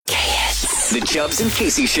The Chubbs and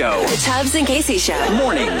Casey Show. The Chubbs and Casey Show.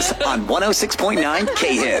 Mornings on 106.9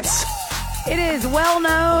 K-Hits. It is well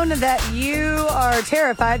known that you are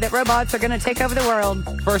terrified that robots are going to take over the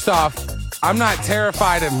world. First off, I'm not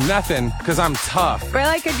terrified of nothing because I'm tough.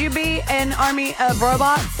 Really? Could you be an army of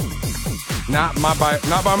robots? Not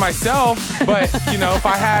by myself, but, if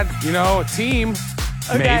I had, a team,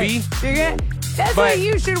 maybe. That's what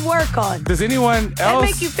you should work on. Does anyone That else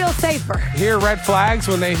make you feel safer. hear red flags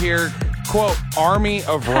when they hear, quote, army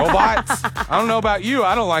of robots? I don't know about you.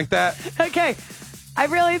 I don't like that. Okay. I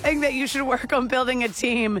really think that you should work on building a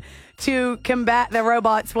team to combat the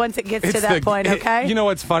robots once it gets to that point, okay? You know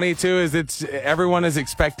what's funny, too, is everyone is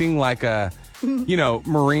expecting like a,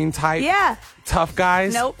 Marine type tough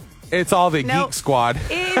guys. Nope. It's all the Geek Squad.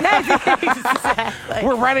 Exactly.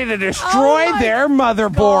 We're ready to destroy their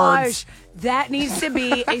motherboards. Gosh, that needs to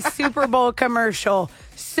be a Super Bowl commercial.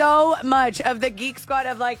 So much of the Geek Squad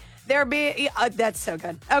of that's so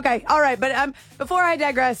good. Okay, all right, but before I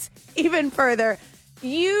digress even further,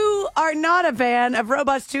 you are not a fan of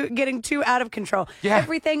robots getting too out of control. Yeah.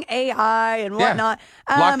 Everything AI and whatnot.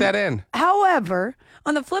 Lock that in. However,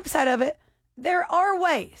 on the flip side of it, there are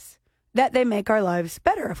ways that they make our lives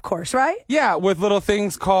better, of course, right? Yeah, with little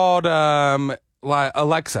things called like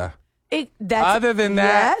Alexa. Other than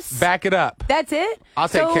that, back it up. That's it? I'll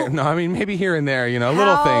take care. No, I mean, maybe here and there,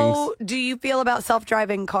 little things. How do you feel about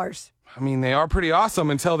self-driving cars? I mean, they are pretty awesome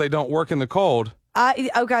until they don't work in the cold. Okay,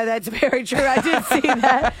 that's very true. I did see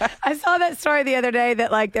that. I saw that story the other day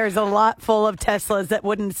that there's a lot full of Teslas that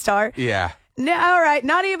wouldn't start. Yeah. No, all right,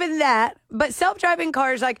 not even that. But self-driving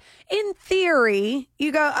cars, in theory,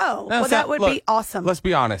 you go, that would be awesome. Let's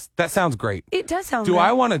be honest. That sounds great. It does sound Do great.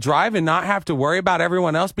 I want to drive and not have to worry about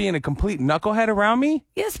everyone else being a complete knucklehead around me?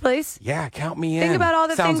 Yes, please. Yeah, count me in. Think about all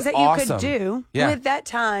the Sounds things that awesome. you could do with that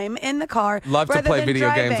time in the car. Love to rather play than video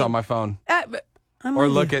driving. games on my phone. I'm Or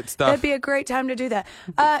with look you. at stuff. That'd be a great time to do that.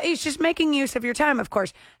 It's just making use of your time, of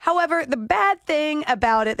course. However, the bad thing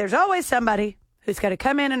about it, there's always somebody who's got to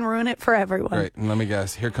come in and ruin it for everyone. Great. And let me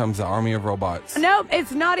guess. Here comes the army of robots. Nope,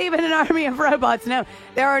 it's not even an army of robots. No,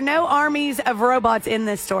 there are no armies of robots in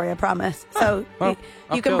this story, I promise. So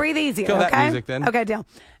you can breathe easier, kill okay? that music then. Okay, deal.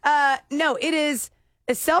 No, it is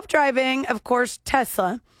a self-driving, of course,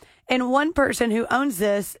 Tesla. And one person who owns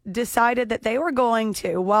this decided that they were going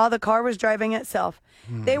to, while the car was driving itself,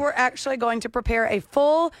 they were actually going to prepare a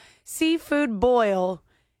full seafood boil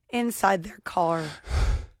inside their car.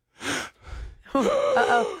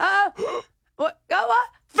 Uh-oh. What? What?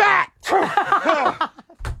 Fat!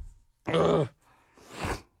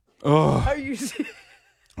 Are you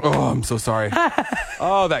Oh, I'm so sorry.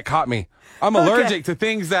 Oh, that caught me. I'm allergic to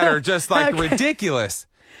things that are just ridiculous.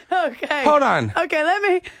 Okay. Hold on. Okay, let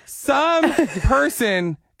me. Some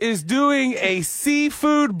person is doing a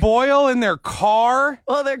seafood boil in their car.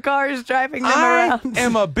 Well, their car is driving them I around.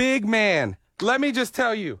 am a big man. Let me just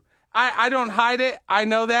tell you. I don't hide it. I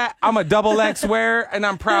know that. I'm a double X wearer, and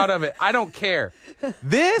I'm proud of it. I don't care.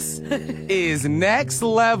 This is next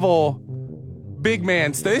level big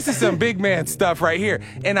man stuff. This is some big man stuff right here.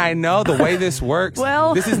 And I know the way this works.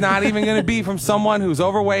 Well, this is not even going to be from someone who's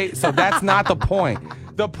overweight, so that's not the point.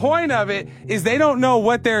 The point of it is they don't know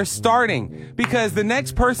what they're starting because the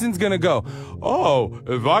next person's going to go, oh,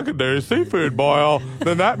 if I could do a seafood boil,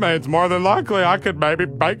 then that means more than likely I could maybe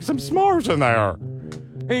bake some s'mores in there.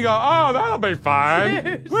 And you go, oh, that'll be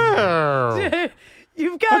fine. Well,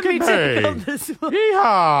 you've got me tickled this morning.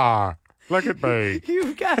 Yeehaw. Look at me.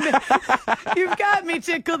 You've got me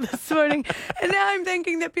tickled this morning. And now I'm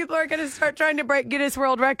thinking that people are going to start trying to break Guinness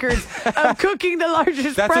World Records of cooking the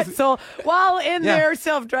largest pretzel while in their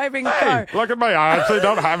self-driving car. Look at me. I actually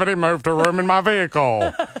don't have any move to room in my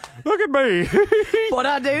vehicle. Look at me. But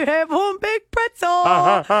I do have one big pretzel.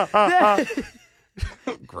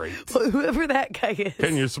 Great. Whoever that guy is.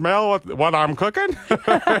 Can you smell what I'm cooking?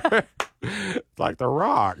 It's like The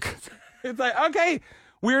Rock. It's like, okay,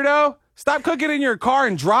 weirdo, stop cooking in your car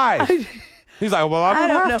and drive. He's like, well, I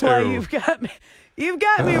don't have to. Why you've got me. You've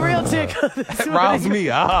got me real tickled this morning. It riles me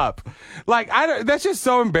up. That's just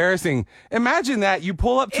so embarrassing. Imagine that you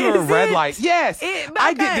pull up to a red light. Yes.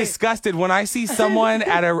 I get disgusted when I see someone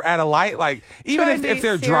at a light, even if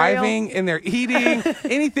they're driving and they're eating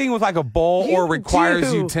anything with a bowl or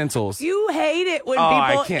requires utensils. You hate it when I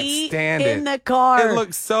people can't eat stand in the car. It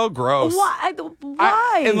looks so gross.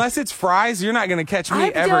 Why? Unless it's fries, you're not going to catch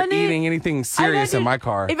me ever eating anything serious in my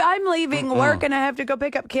car. If I'm leaving work and I have to go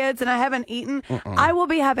pick up kids and I haven't eaten, I will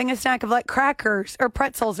be having a snack of crackers or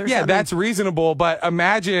pretzels or something. Yeah, that's reasonable, but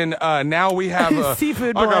imagine now we have a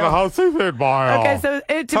seafood boil. I got a whole seafood boil. Okay, so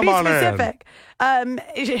to be specific.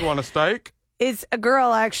 You want a steak? is a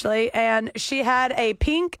girl, actually, and she had a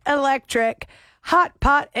pink electric hot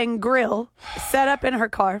pot and grill set up in her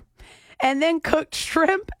car, and then cooked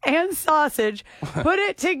shrimp and sausage, put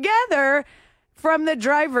it together from the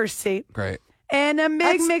driver's seat. Great. And a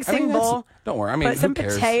big mixing bowl. Don't worry. I mean, put some who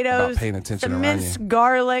cares potatoes, about paying attention some around minced you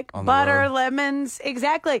garlic, on the butter, road? lemons.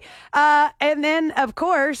 Exactly. And then, of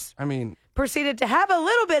course, I mean, proceeded to have a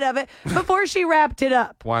little bit of it before she wrapped it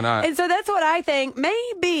up. Why not? And so that's what I think.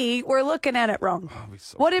 Maybe we're looking at it wrong.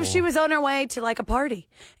 so What if cool. she was on her way to like a party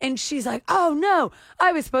and she's like, oh no,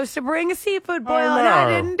 I was supposed to bring a seafood boil and I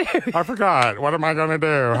didn't do it. I forgot. What am I going to do?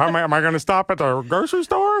 Am I going to stop at the grocery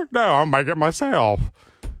store? No, I'll make it myself.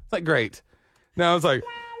 it's like great. Now it's like,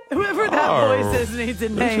 Whoever that Oh, voice is needs a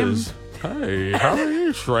This name. is, hey, how are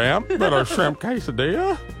you, shrimp? Little shrimp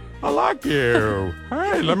quesadilla? I like you.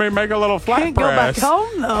 Hey, let me make a little flat Can't go back press.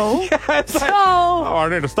 home though. it's like, Oh, So I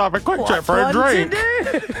need to stop at Quick Trip what's for a one drink.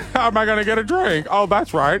 to do? How am I going to get a drink? Oh,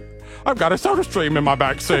 that's right. I've got a soda stream in my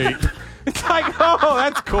back seat. it's like, oh,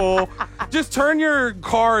 that's cool. Just turn your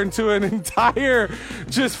car into an entire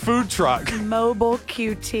just food truck. Mobile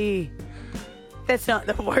QT. That's not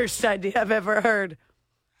the worst idea I've ever heard.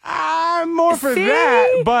 I'm more for See?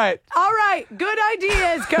 that, but All right, good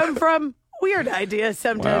ideas come from weird ideas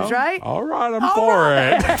sometimes, Well, right? All right, I'm for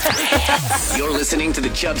it. You're listening to the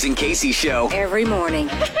Chubbs and Casey Show. Every morning.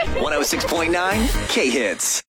 106.9 K Hits.